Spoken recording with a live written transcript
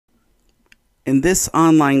In this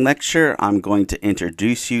online lecture, I'm going to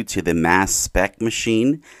introduce you to the mass spec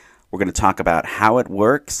machine. We're going to talk about how it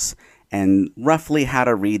works and roughly how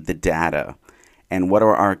to read the data. And what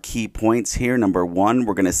are our key points here? Number one,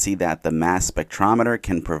 we're going to see that the mass spectrometer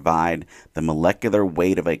can provide the molecular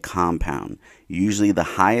weight of a compound. Usually the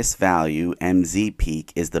highest value, MZ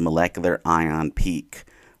peak, is the molecular ion peak.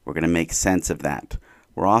 We're going to make sense of that.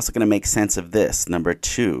 We're also going to make sense of this. Number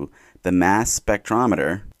two, the mass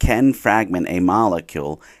spectrometer can fragment a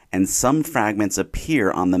molecule, and some fragments appear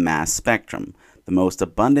on the mass spectrum. The most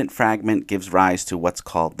abundant fragment gives rise to what's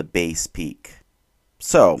called the base peak.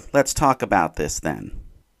 So, let's talk about this then.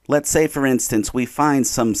 Let's say, for instance, we find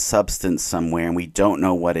some substance somewhere and we don't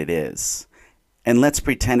know what it is. And let's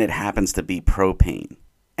pretend it happens to be propane.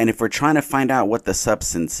 And if we're trying to find out what the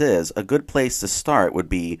substance is, a good place to start would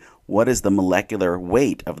be, what is the molecular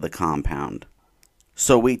weight of the compound?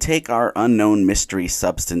 So we take our unknown mystery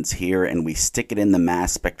substance here and we stick it in the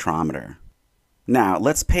mass spectrometer. Now,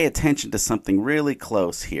 let's pay attention to something really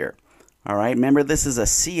close here. All right, remember this is a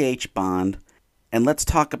CH bond, and let's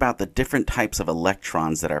talk about the different types of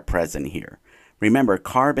electrons that are present here. Remember,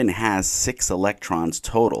 carbon has 6 electrons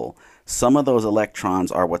total. Some of those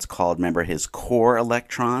electrons are what's called, remember, his core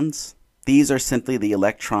electrons. These are simply the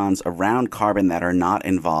electrons around carbon that are not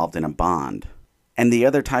involved in a bond. And the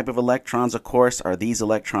other type of electrons, of course, are these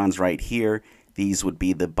electrons right here. These would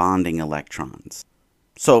be the bonding electrons.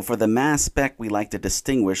 So for the mass spec, we like to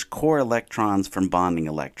distinguish core electrons from bonding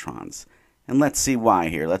electrons. And let's see why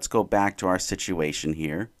here. Let's go back to our situation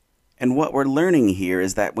here. And what we're learning here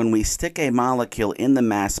is that when we stick a molecule in the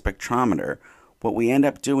mass spectrometer, what we end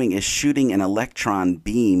up doing is shooting an electron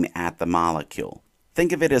beam at the molecule.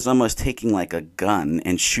 Think of it as almost taking like a gun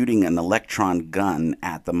and shooting an electron gun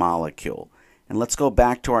at the molecule. And let's go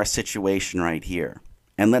back to our situation right here.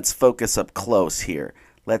 And let's focus up close here.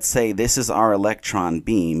 Let's say this is our electron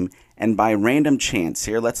beam, and by random chance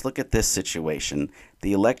here, let's look at this situation.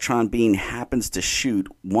 The electron beam happens to shoot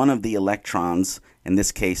one of the electrons, in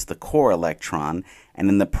this case the core electron, and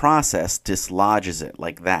in the process dislodges it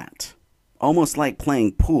like that. Almost like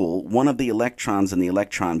playing pool, one of the electrons in the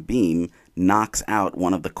electron beam knocks out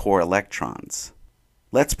one of the core electrons.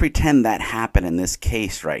 Let's pretend that happened in this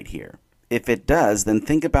case right here. If it does, then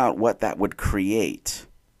think about what that would create.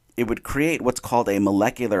 It would create what's called a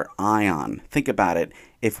molecular ion. Think about it.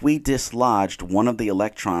 If we dislodged one of the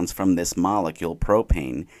electrons from this molecule,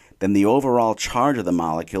 propane, then the overall charge of the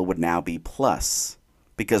molecule would now be plus.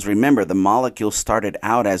 Because remember, the molecule started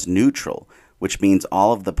out as neutral, which means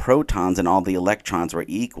all of the protons and all the electrons were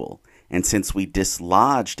equal. And since we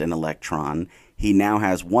dislodged an electron, he now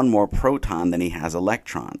has one more proton than he has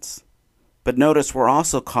electrons. But notice we're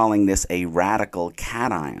also calling this a radical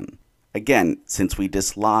cation. Again, since we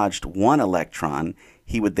dislodged one electron,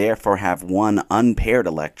 he would therefore have one unpaired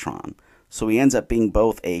electron. So he ends up being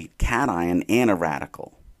both a cation and a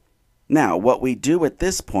radical. Now, what we do at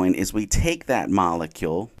this point is we take that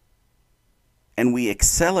molecule and we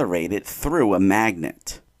accelerate it through a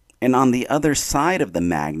magnet. And on the other side of the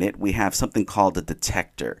magnet, we have something called a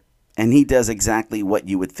detector. And he does exactly what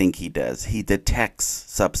you would think he does. He detects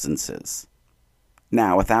substances.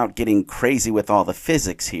 Now, without getting crazy with all the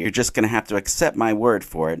physics here, you're just going to have to accept my word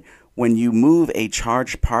for it. When you move a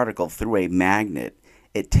charged particle through a magnet,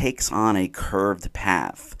 it takes on a curved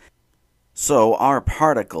path. So our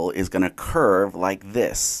particle is going to curve like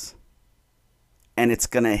this. And it's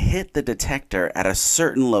going to hit the detector at a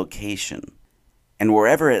certain location. And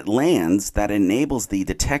wherever it lands, that enables the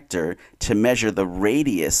detector to measure the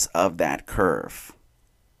radius of that curve.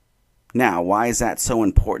 Now, why is that so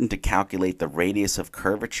important to calculate the radius of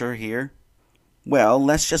curvature here? Well,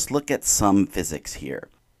 let's just look at some physics here.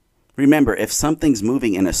 Remember, if something's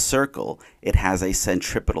moving in a circle, it has a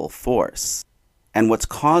centripetal force. And what's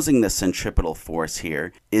causing the centripetal force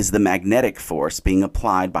here is the magnetic force being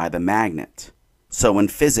applied by the magnet. So in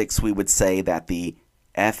physics, we would say that the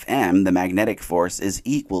Fm, the magnetic force, is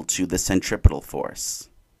equal to the centripetal force.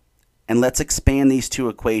 And let's expand these two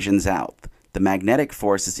equations out. The magnetic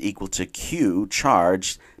force is equal to Q,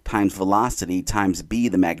 charge, times velocity, times B,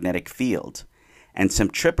 the magnetic field. And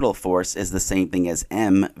centripetal force is the same thing as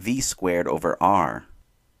mv squared over r.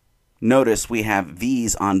 Notice we have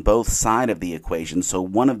v's on both sides of the equation, so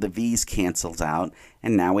one of the v's cancels out,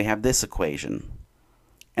 and now we have this equation.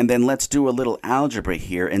 And then let's do a little algebra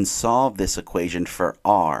here and solve this equation for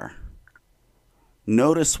r.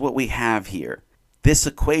 Notice what we have here. This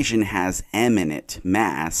equation has m in it,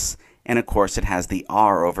 mass, and of course it has the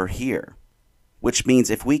r over here. Which means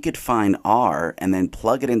if we could find r and then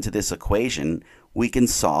plug it into this equation, we can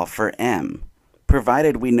solve for m.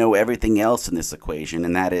 provided we know everything else in this equation,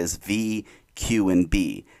 and that is V, Q, and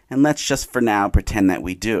B. And let's just for now pretend that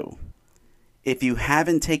we do. If you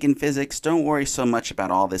haven't taken physics, don't worry so much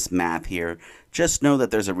about all this math here. Just know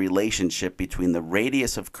that there's a relationship between the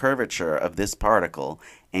radius of curvature of this particle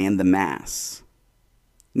and the mass.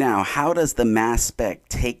 Now, how does the mass spec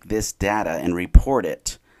take this data and report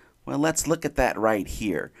it? Well, let's look at that right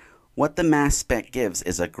here. What the mass spec gives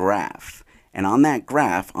is a graph. And on that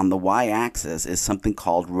graph, on the y-axis, is something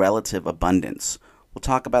called relative abundance. We'll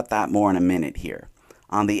talk about that more in a minute here.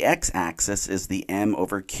 On the x-axis is the m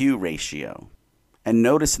over q ratio. And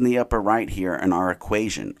notice in the upper right here in our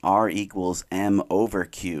equation, r equals m over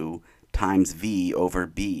q times v over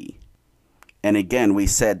b. And again, we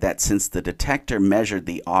said that since the detector measured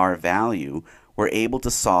the r value, we're able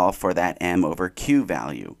to solve for that m over q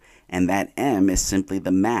value. And that m is simply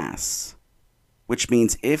the mass. Which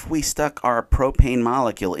means if we stuck our propane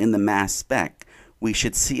molecule in the mass spec, we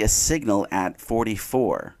should see a signal at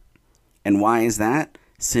 44. And why is that?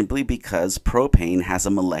 Simply because propane has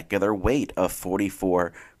a molecular weight of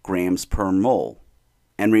 44 grams per mole.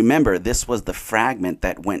 And remember, this was the fragment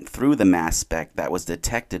that went through the mass spec that was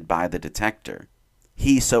detected by the detector.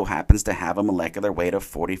 He so happens to have a molecular weight of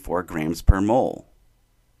 44 grams per mole.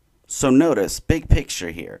 So notice, big picture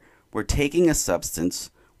here. We're taking a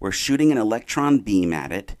substance, we're shooting an electron beam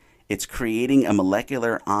at it, it's creating a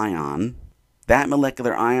molecular ion. That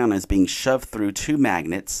molecular ion is being shoved through two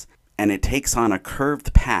magnets, and it takes on a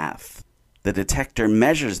curved path. The detector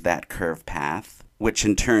measures that curved path, which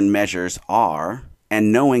in turn measures R,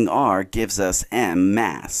 and knowing R gives us m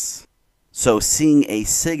mass. So seeing a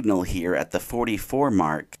signal here at the 44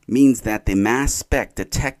 mark means that the mass spec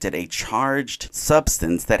detected a charged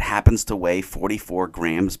substance that happens to weigh 44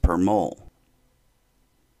 grams per mole.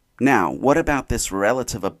 Now, what about this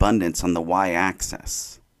relative abundance on the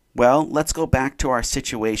y-axis? Well, let's go back to our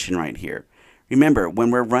situation right here. Remember,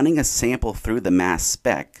 when we're running a sample through the mass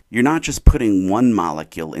spec, you're not just putting one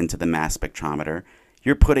molecule into the mass spectrometer,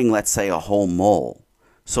 you're putting, let's say, a whole mole.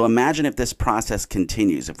 So imagine if this process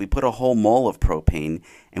continues. If we put a whole mole of propane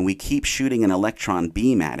and we keep shooting an electron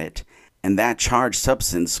beam at it, and that charged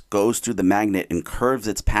substance goes through the magnet and curves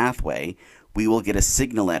its pathway, we will get a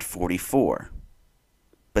signal at 44.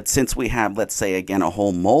 But since we have, let's say again, a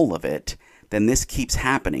whole mole of it, then this keeps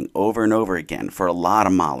happening over and over again for a lot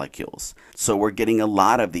of molecules. So we're getting a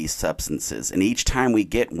lot of these substances, and each time we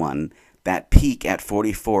get one, that peak at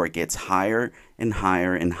 44 gets higher and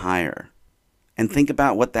higher and higher. And think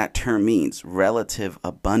about what that term means, relative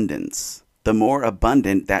abundance. The more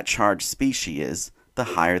abundant that charged species is, the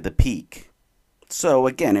higher the peak. So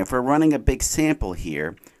again, if we're running a big sample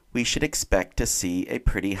here, we should expect to see a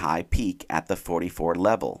pretty high peak at the 44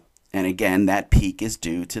 level. And again, that peak is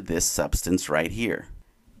due to this substance right here.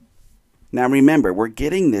 Now remember, we're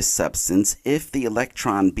getting this substance if the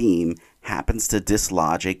electron beam happens to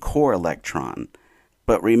dislodge a core electron.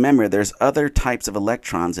 But remember, there's other types of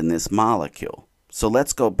electrons in this molecule. So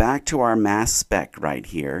let's go back to our mass spec right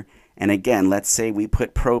here. And again, let's say we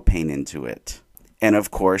put propane into it. And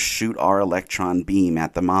of course, shoot our electron beam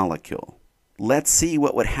at the molecule. Let's see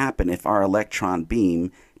what would happen if our electron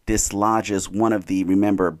beam dislodges one of the,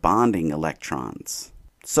 remember, bonding electrons.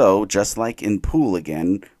 So, just like in pool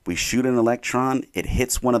again, we shoot an electron, it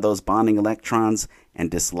hits one of those bonding electrons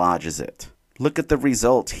and dislodges it. Look at the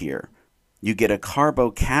result here. You get a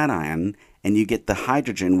carbocation and you get the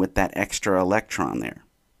hydrogen with that extra electron there.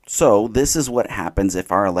 So, this is what happens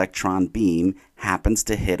if our electron beam happens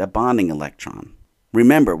to hit a bonding electron.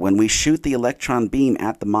 Remember, when we shoot the electron beam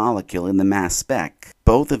at the molecule in the mass spec,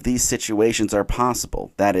 both of these situations are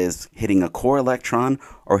possible. That is, hitting a core electron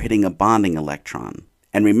or hitting a bonding electron.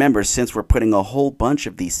 And remember, since we're putting a whole bunch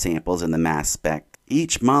of these samples in the mass spec,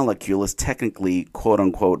 each molecule is technically,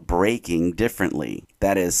 quote-unquote, breaking differently.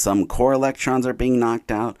 That is, some core electrons are being knocked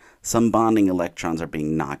out, some bonding electrons are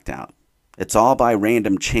being knocked out. It's all by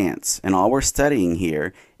random chance, and all we're studying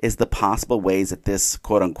here is the possible ways that this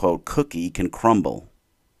quote-unquote cookie can crumble.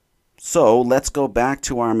 So let's go back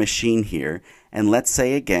to our machine here, and let's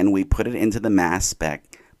say again we put it into the mass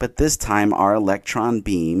spec, but this time our electron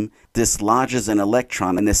beam dislodges an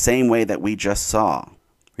electron in the same way that we just saw.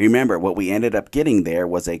 Remember, what we ended up getting there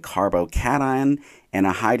was a carbocation and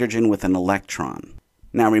a hydrogen with an electron.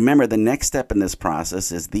 Now remember, the next step in this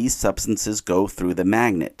process is these substances go through the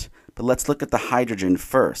magnet. But let's look at the hydrogen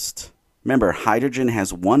first. Remember, hydrogen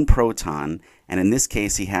has one proton, and in this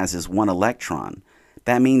case he has his one electron.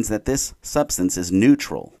 That means that this substance is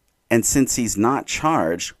neutral. And since he's not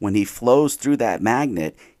charged, when he flows through that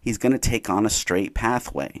magnet, he's going to take on a straight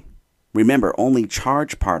pathway. Remember, only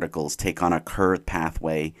charged particles take on a curved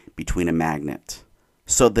pathway between a magnet.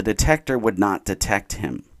 so the detector would not detect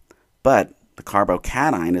him. But the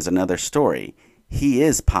carbocation is another story. He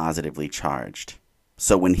is positively charged.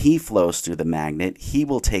 So when he flows through the magnet, he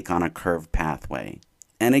will take on a curved pathway.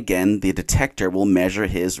 And again, the detector will measure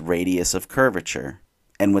his radius of curvature.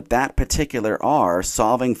 And with that particular R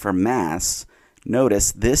solving for mass,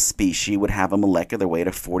 notice this species would have a molecular weight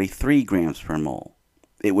of 43 grams per mole.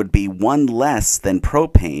 It would be one less than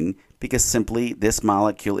propane because simply this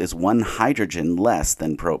molecule is one hydrogen less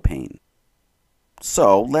than propane.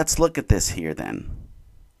 So let's look at this here then.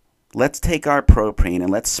 Let's take our propane and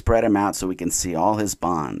let's spread him out so we can see all his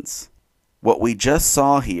bonds. What we just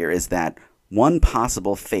saw here is that one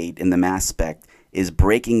possible fate in the mass spec is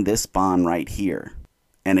breaking this bond right here.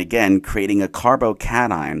 And again, creating a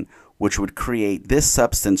carbocation, which would create this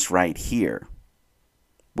substance right here,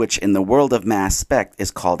 which in the world of mass spec is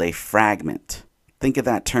called a fragment. Think of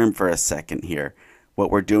that term for a second here.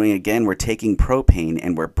 What we're doing again, we're taking propane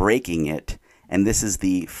and we're breaking it, and this is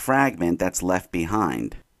the fragment that's left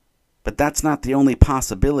behind. But that's not the only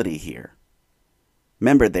possibility here.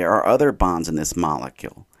 Remember, there are other bonds in this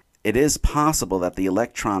molecule. It is possible that the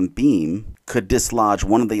electron beam could dislodge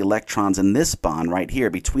one of the electrons in this bond right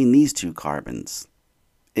here between these two carbons.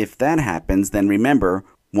 If that happens, then remember,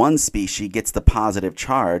 one species gets the positive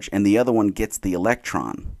charge and the other one gets the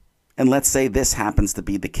electron. And let's say this happens to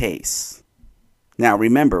be the case. Now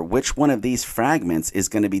remember, which one of these fragments is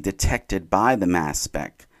going to be detected by the mass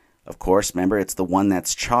spec? Of course, remember, it's the one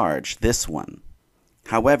that's charged, this one.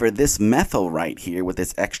 However, this methyl right here with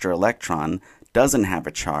this extra electron doesn't have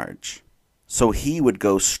a charge. So he would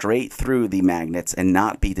go straight through the magnets and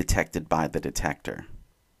not be detected by the detector.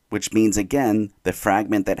 Which means, again, the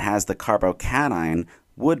fragment that has the carbocation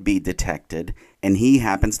would be detected, and he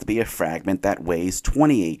happens to be a fragment that weighs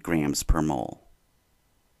 28 grams per mole.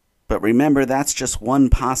 But remember, that's just one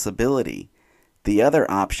possibility. The other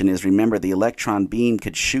option is, remember, the electron beam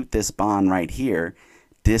could shoot this bond right here,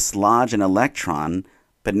 dislodge an electron,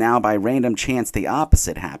 but now by random chance the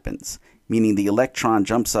opposite happens, meaning the electron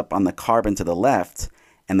jumps up on the carbon to the left,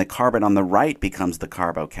 and the carbon on the right becomes the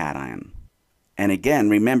carbocation. And again,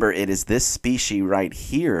 remember, it is this species right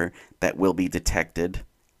here that will be detected,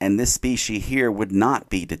 and this species here would not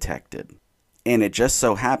be detected. And it just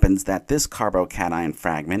so happens that this carbocation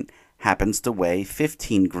fragment happens to weigh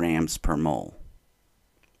 15 grams per mole.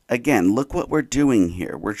 Again, look what we're doing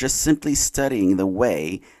here. We're just simply studying the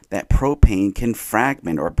way that propane can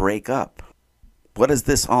fragment or break up. What does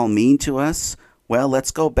this all mean to us? Well,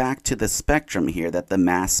 let's go back to the spectrum here that the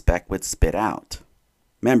mass spec would spit out.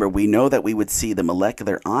 Remember, we know that we would see the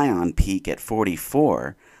molecular ion peak at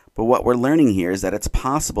 44, but what we're learning here is that it's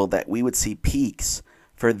possible that we would see peaks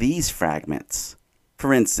for these fragments.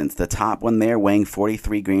 For instance, the top one there weighing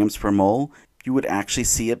 43 grams per mole, you would actually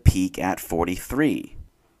see a peak at 43.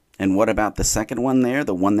 And what about the second one there,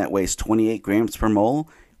 the one that weighs 28 grams per mole?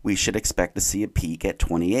 We should expect to see a peak at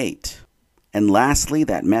 28. And lastly,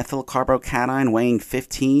 that methyl carbocation weighing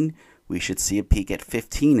 15, we should see a peak at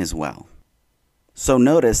 15 as well. So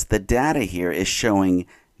notice the data here is showing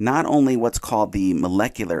not only what's called the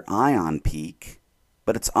molecular ion peak,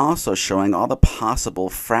 but it's also showing all the possible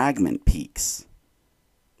fragment peaks.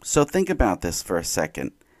 So think about this for a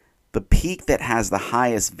second. The peak that has the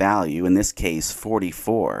highest value, in this case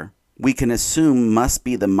 44, we can assume must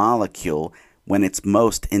be the molecule when it's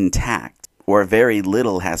most intact, or very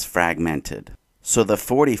little has fragmented. So the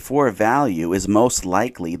 44 value is most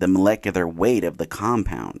likely the molecular weight of the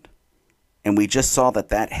compound. And we just saw that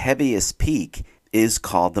that heaviest peak is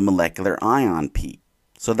called the molecular ion peak.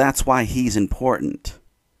 So that's why he's important.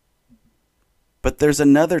 But there's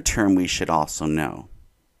another term we should also know.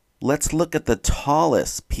 Let's look at the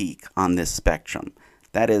tallest peak on this spectrum.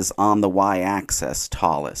 That is on the y-axis,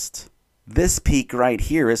 tallest. This peak right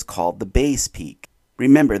here is called the base peak.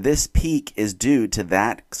 Remember, this peak is due to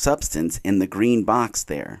that substance in the green box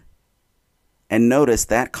there. And notice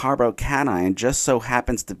that carbocation just so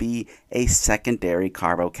happens to be a secondary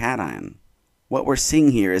carbocation. What we're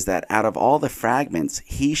seeing here is that out of all the fragments,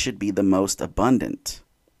 he should be the most abundant.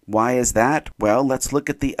 Why is that? Well, let's look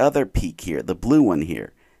at the other peak here, the blue one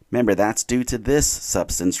here. Remember, that's due to this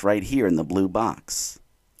substance right here in the blue box.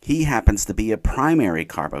 He happens to be a primary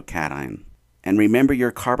carbocation. And remember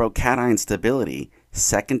your carbocation stability,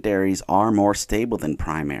 secondaries are more stable than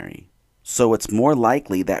primary. So it's more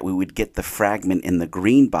likely that we would get the fragment in the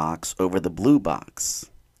green box over the blue box.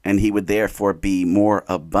 And he would therefore be more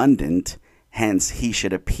abundant, hence he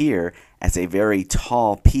should appear as a very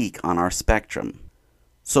tall peak on our spectrum.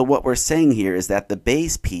 So what we're saying here is that the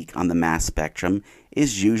base peak on the mass spectrum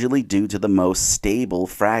is usually due to the most stable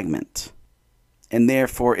fragment. And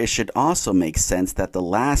therefore, it should also make sense that the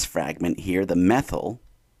last fragment here, the methyl,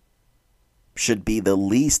 should be the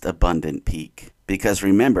least abundant peak. Because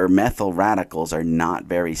remember, methyl radicals are not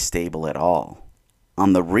very stable at all.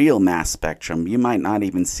 On the real mass spectrum, you might not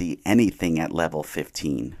even see anything at level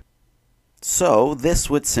 15. So this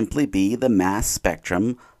would simply be the mass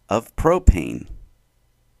spectrum of propane.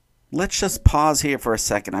 Let's just pause here for a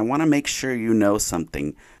second. I want to make sure you know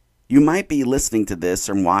something. You might be listening to this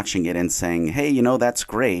or watching it and saying, hey, you know, that's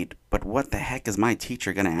great, but what the heck is my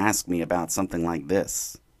teacher going to ask me about something like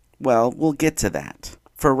this? Well, we'll get to that.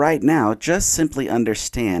 For right now, just simply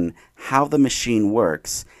understand how the machine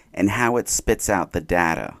works and how it spits out the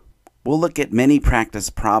data. We'll look at many practice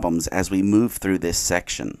problems as we move through this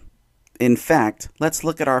section. In fact, let's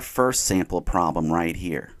look at our first sample problem right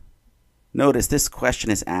here. Notice this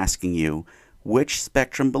question is asking you which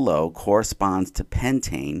spectrum below corresponds to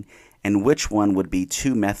pentane and which one would be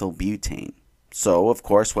 2-methylbutane. So, of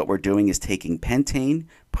course, what we're doing is taking pentane,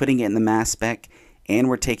 putting it in the mass spec, and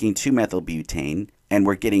we're taking 2-methylbutane, and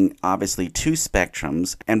we're getting obviously two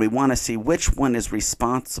spectrums, and we want to see which one is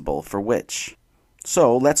responsible for which.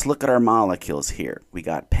 So let's look at our molecules here. We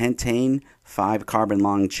got pentane, 5-carbon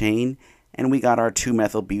long chain, and we got our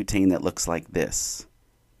 2-methylbutane that looks like this.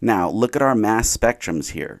 Now look at our mass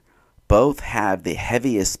spectrums here. Both have the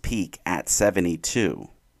heaviest peak at 72.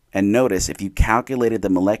 And notice if you calculated the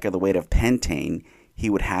molecular weight of pentane, he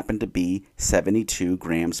would happen to be 72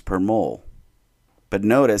 grams per mole. But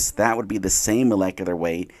notice that would be the same molecular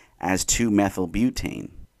weight as 2-methylbutane.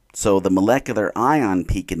 So the molecular ion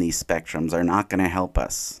peak in these spectrums are not going to help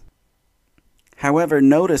us. However,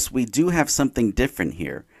 notice we do have something different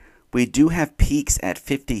here. We do have peaks at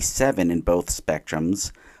 57 in both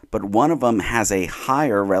spectrums, but one of them has a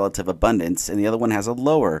higher relative abundance and the other one has a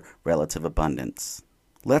lower relative abundance.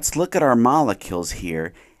 Let's look at our molecules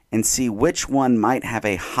here and see which one might have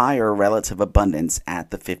a higher relative abundance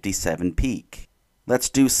at the 57 peak. Let's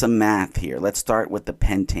do some math here. Let's start with the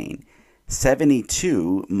pentane.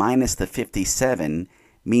 72 minus the 57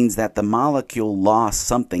 means that the molecule lost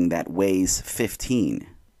something that weighs 15.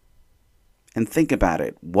 And think about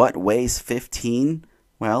it. What weighs 15?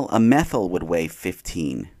 Well, a methyl would weigh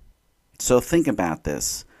 15. So think about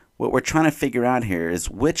this. What we're trying to figure out here is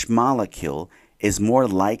which molecule is more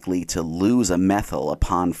likely to lose a methyl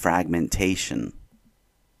upon fragmentation.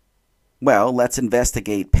 Well, let's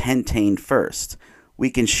investigate pentane first. We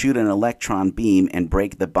can shoot an electron beam and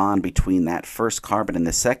break the bond between that first carbon and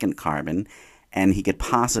the second carbon, and he could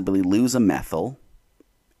possibly lose a methyl.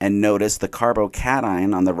 And notice the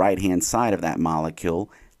carbocation on the right-hand side of that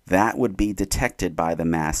molecule, that would be detected by the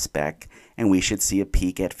mass spec, and we should see a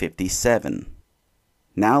peak at 57.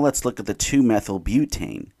 Now let's look at the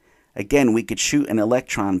 2-methylbutane. Again, we could shoot an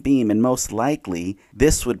electron beam, and most likely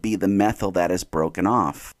this would be the methyl that is broken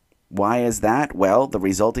off. Why is that? Well, the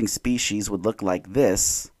resulting species would look like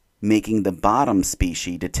this, making the bottom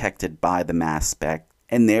species detected by the mass spec,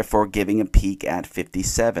 and therefore giving a peak at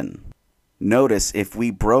 57. Notice if we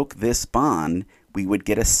broke this bond, we would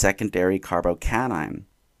get a secondary carbocation.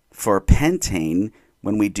 For pentane,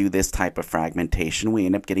 when we do this type of fragmentation, we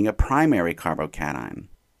end up getting a primary carbocation.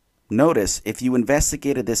 Notice if you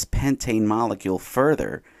investigated this pentane molecule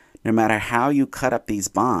further, no matter how you cut up these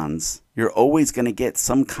bonds, you're always going to get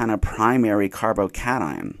some kind of primary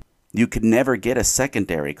carbocation. You could never get a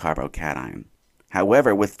secondary carbocation.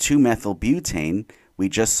 However, with 2-methylbutane, we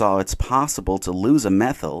just saw it's possible to lose a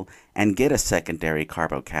methyl and get a secondary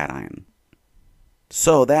carbocation.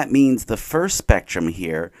 So that means the first spectrum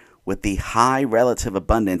here, with the high relative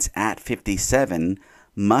abundance at 57,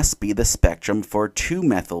 must be the spectrum for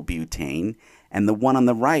 2-methylbutane, and the one on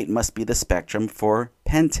the right must be the spectrum for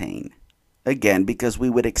pentane. Again, because we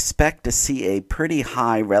would expect to see a pretty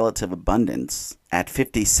high relative abundance at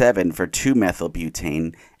 57 for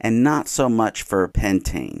 2-methylbutane and not so much for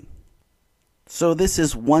pentane. So this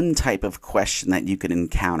is one type of question that you could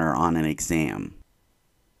encounter on an exam.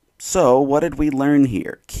 So what did we learn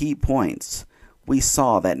here? Key points. We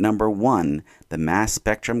saw that number 1, the mass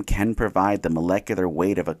spectrum can provide the molecular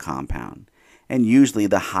weight of a compound. And usually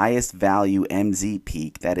the highest value MZ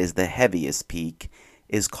peak, that is the heaviest peak,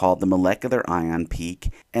 is called the molecular ion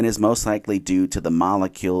peak and is most likely due to the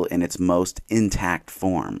molecule in its most intact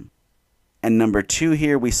form. And number 2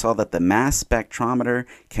 here, we saw that the mass spectrometer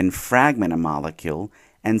can fragment a molecule,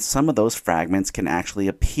 and some of those fragments can actually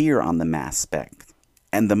appear on the mass spec.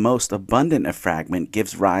 And the most abundant of fragment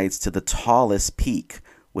gives rise to the tallest peak,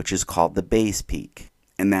 which is called the base peak.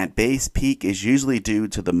 And that base peak is usually due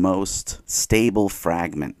to the most stable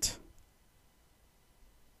fragment.